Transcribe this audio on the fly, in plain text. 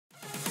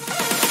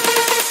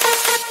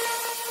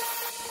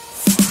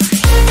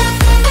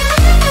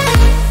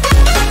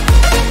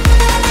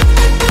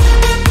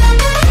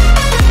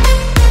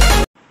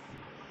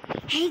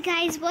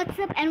guys, what's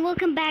up and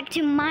welcome back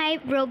to my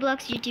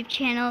Roblox YouTube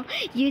channel,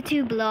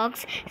 YouTube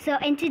Vlogs. So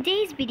in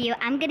today's video,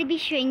 I'm gonna be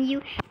showing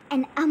you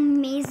an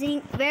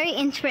amazing, very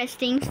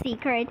interesting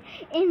secret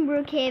in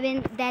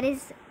Brookhaven that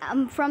is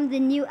from the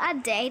new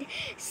update.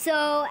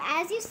 So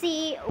as you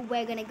see,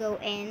 we're gonna go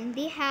in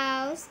the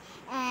house,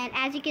 and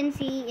as you can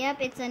see, yep,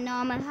 it's a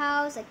normal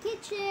house, a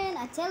kitchen,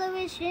 a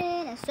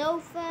television, a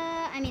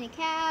sofa, a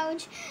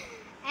couch,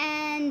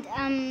 and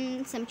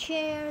some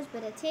chairs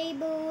with a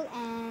table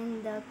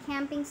and the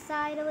camping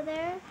site over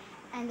there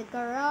and the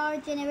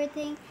garage and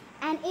everything.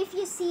 And if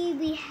you see,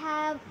 we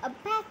have a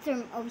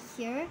bathroom over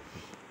here,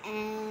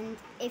 and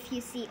if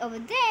you see over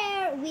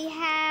there, we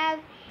have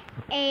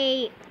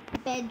a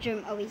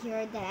bedroom over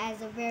here that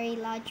has a very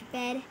large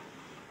bed.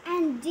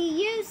 And do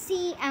you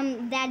see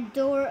that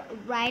door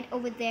right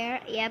over there?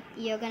 Yep,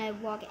 you're gonna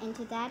walk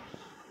into that.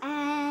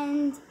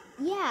 And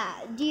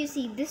yeah, do you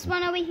see this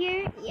one over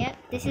here? Yep,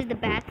 this is the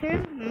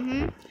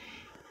bathroom.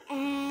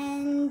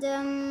 And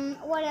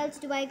what else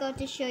do I got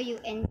to show you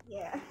in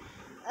here?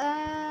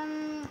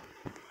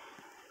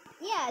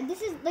 Yeah,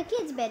 this is the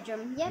kids'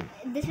 bedroom. Yep,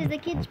 this is the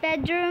kids'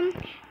 bedroom,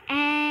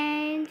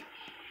 and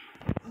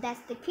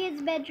that's the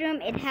kids'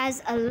 bedroom. It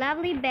has a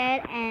lovely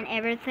bed and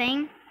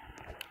everything.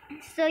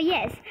 So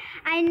yes,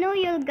 I know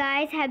you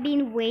guys have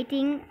been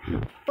waiting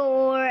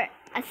for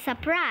a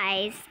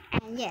surprise,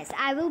 and yes,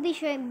 I will be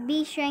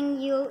showing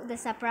you the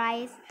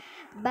surprise,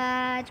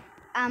 but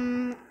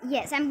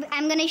yes, I'm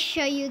gonna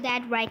show you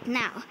that right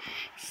now.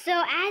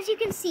 So as you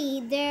can see,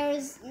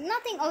 there's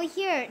nothing over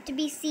here to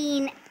be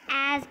seen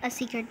as a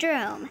secret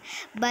room,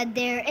 but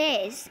there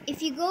is.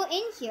 If you go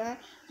in here,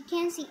 you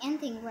can't see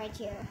anything right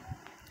here.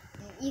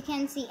 You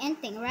can't see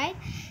anything, right?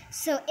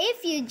 So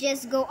if you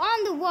just go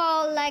on the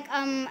wall like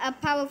a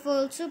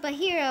powerful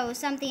superhero or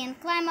something and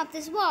climb up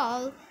this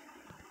wall,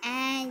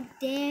 and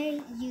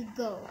there you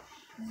go,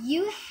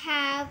 you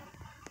have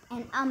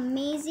an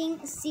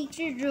amazing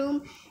secret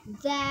room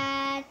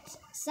that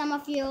some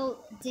of you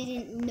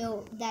didn't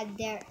know that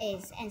there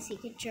is a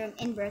secret room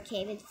in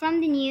Brookhaven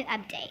from the new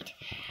update.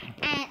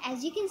 And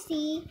as you can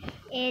see,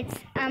 it's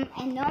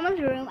a normal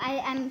room.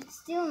 I'm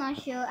still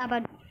not sure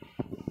about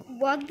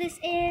what this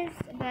is,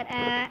 but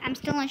I'm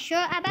still not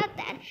sure about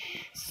that.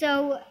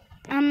 So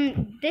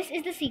this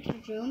is the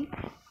secret room,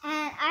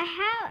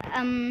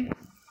 and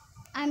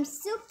I'm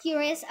still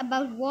curious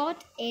about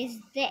what is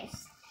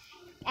this.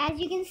 As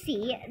you can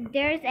see,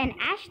 there's an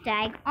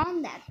hashtag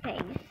on that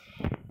thing,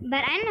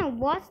 but I don't know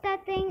what's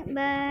that thing,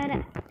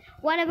 but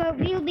whatever,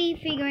 we'll be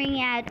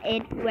figuring out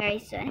it very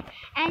soon.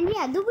 And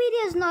yeah, the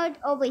video is not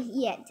over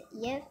yet.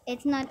 Yes,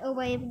 it's not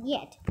over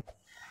yet.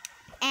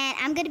 And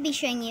I'm gonna be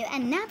showing you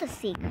another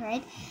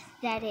secret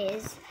that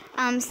is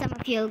some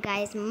of you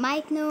guys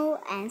might know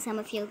and some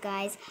of you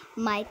guys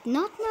might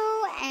not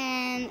know,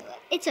 and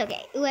it's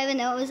okay, whoever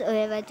knows,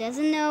 whoever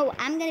doesn't know,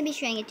 I'm gonna be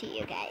showing it to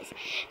you guys.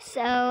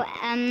 So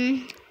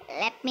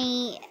let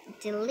me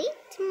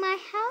delete my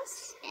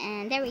house,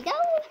 and there we go,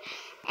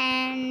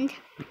 and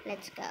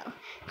let's go.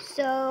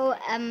 So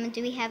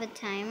do we have a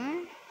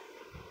timer?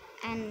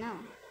 And no,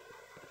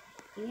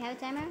 do we have a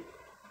timer?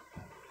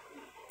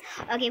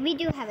 Okay, we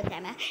do have a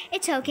timer.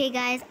 It's okay,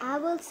 guys, I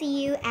will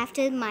see you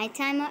after my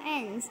timer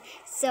ends.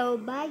 So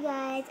bye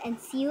guys, and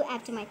see you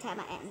after my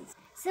timer ends.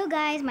 So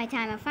guys, my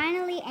timer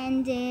finally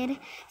ended.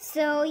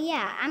 So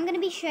yeah, I'm gonna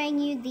be showing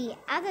you the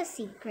other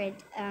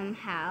secret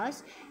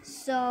house.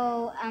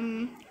 So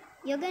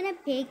you're gonna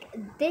pick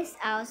this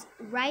house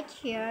right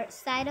here,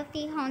 side of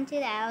the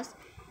haunted house,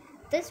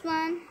 this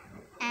one,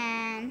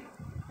 and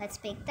let's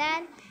pick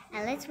that,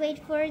 and let's wait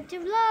for it to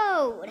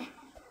load.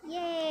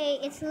 Yay,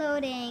 it's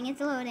loading, it's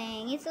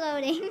loading, it's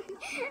loading.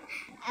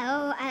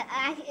 Oh,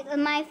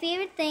 my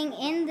favorite thing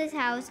in this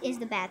house is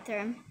the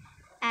bathroom.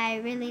 I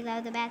really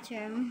love the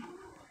bathroom.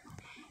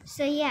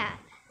 So yeah,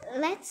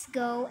 let's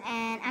go,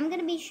 and I'm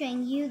gonna be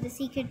showing you the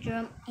secret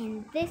room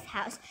in this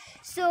house.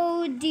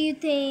 So do you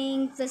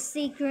think the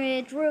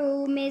secret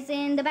room is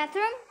in the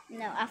bathroom?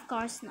 No, of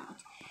course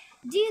not.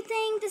 Do you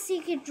think the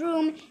secret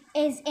room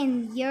is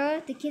in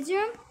here, the kids'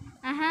 room?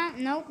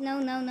 Nope, no,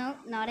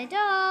 not at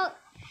all.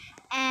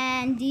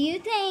 And do you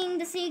think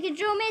the secret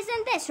room is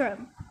in this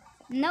room?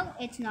 No,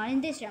 it's not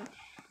in this room.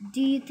 Do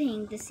you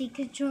think the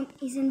secret room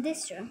is in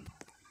this room?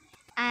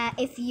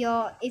 If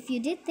you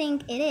did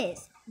think it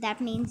is, that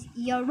means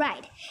you're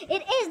right.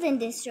 It is in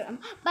this room.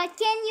 But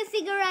can you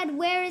figure out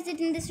where is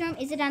it in this room?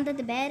 Is it under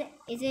the bed?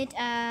 Is it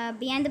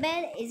behind the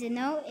bed? Is it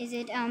no? Is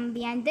it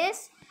behind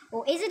this?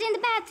 Or is it in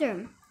the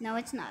bathroom? No,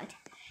 it's not.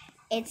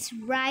 It's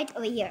right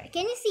over here.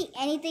 Can you see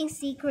anything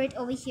secret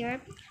over here?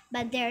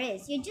 But there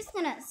is. You're just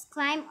gonna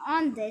climb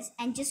on this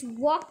and just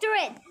walk through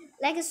it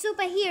like a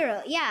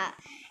superhero. Yeah,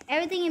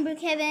 everything in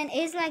Brookhaven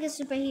is like a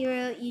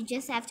superhero. You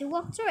just have to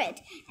walk through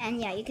it.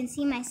 And yeah, you can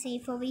see my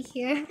safe over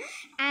here.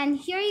 And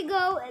here you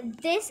go.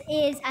 This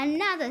is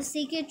another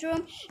secret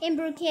room in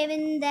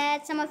Brookhaven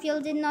that some of you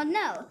did not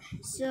know.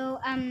 So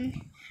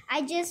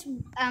I just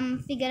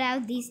figured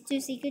out these two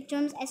secret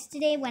rooms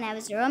yesterday when I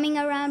was roaming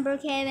around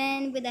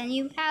Brookhaven with the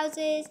new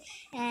houses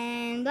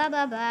and blah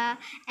blah blah.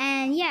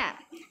 And yeah,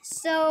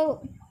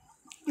 so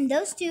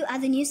those two are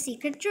the new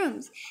secret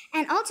rooms.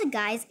 And also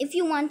guys, if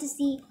you want to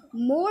see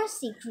more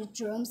secret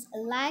rooms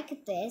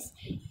like this,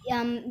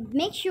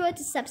 make sure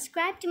to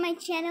subscribe to my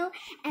channel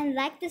and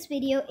like this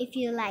video if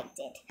you liked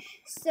it.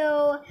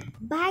 So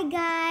bye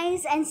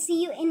guys, and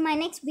see you in my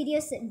next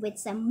videos with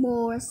some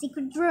more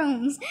secret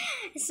rooms.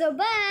 So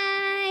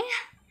bye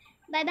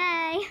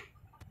bye.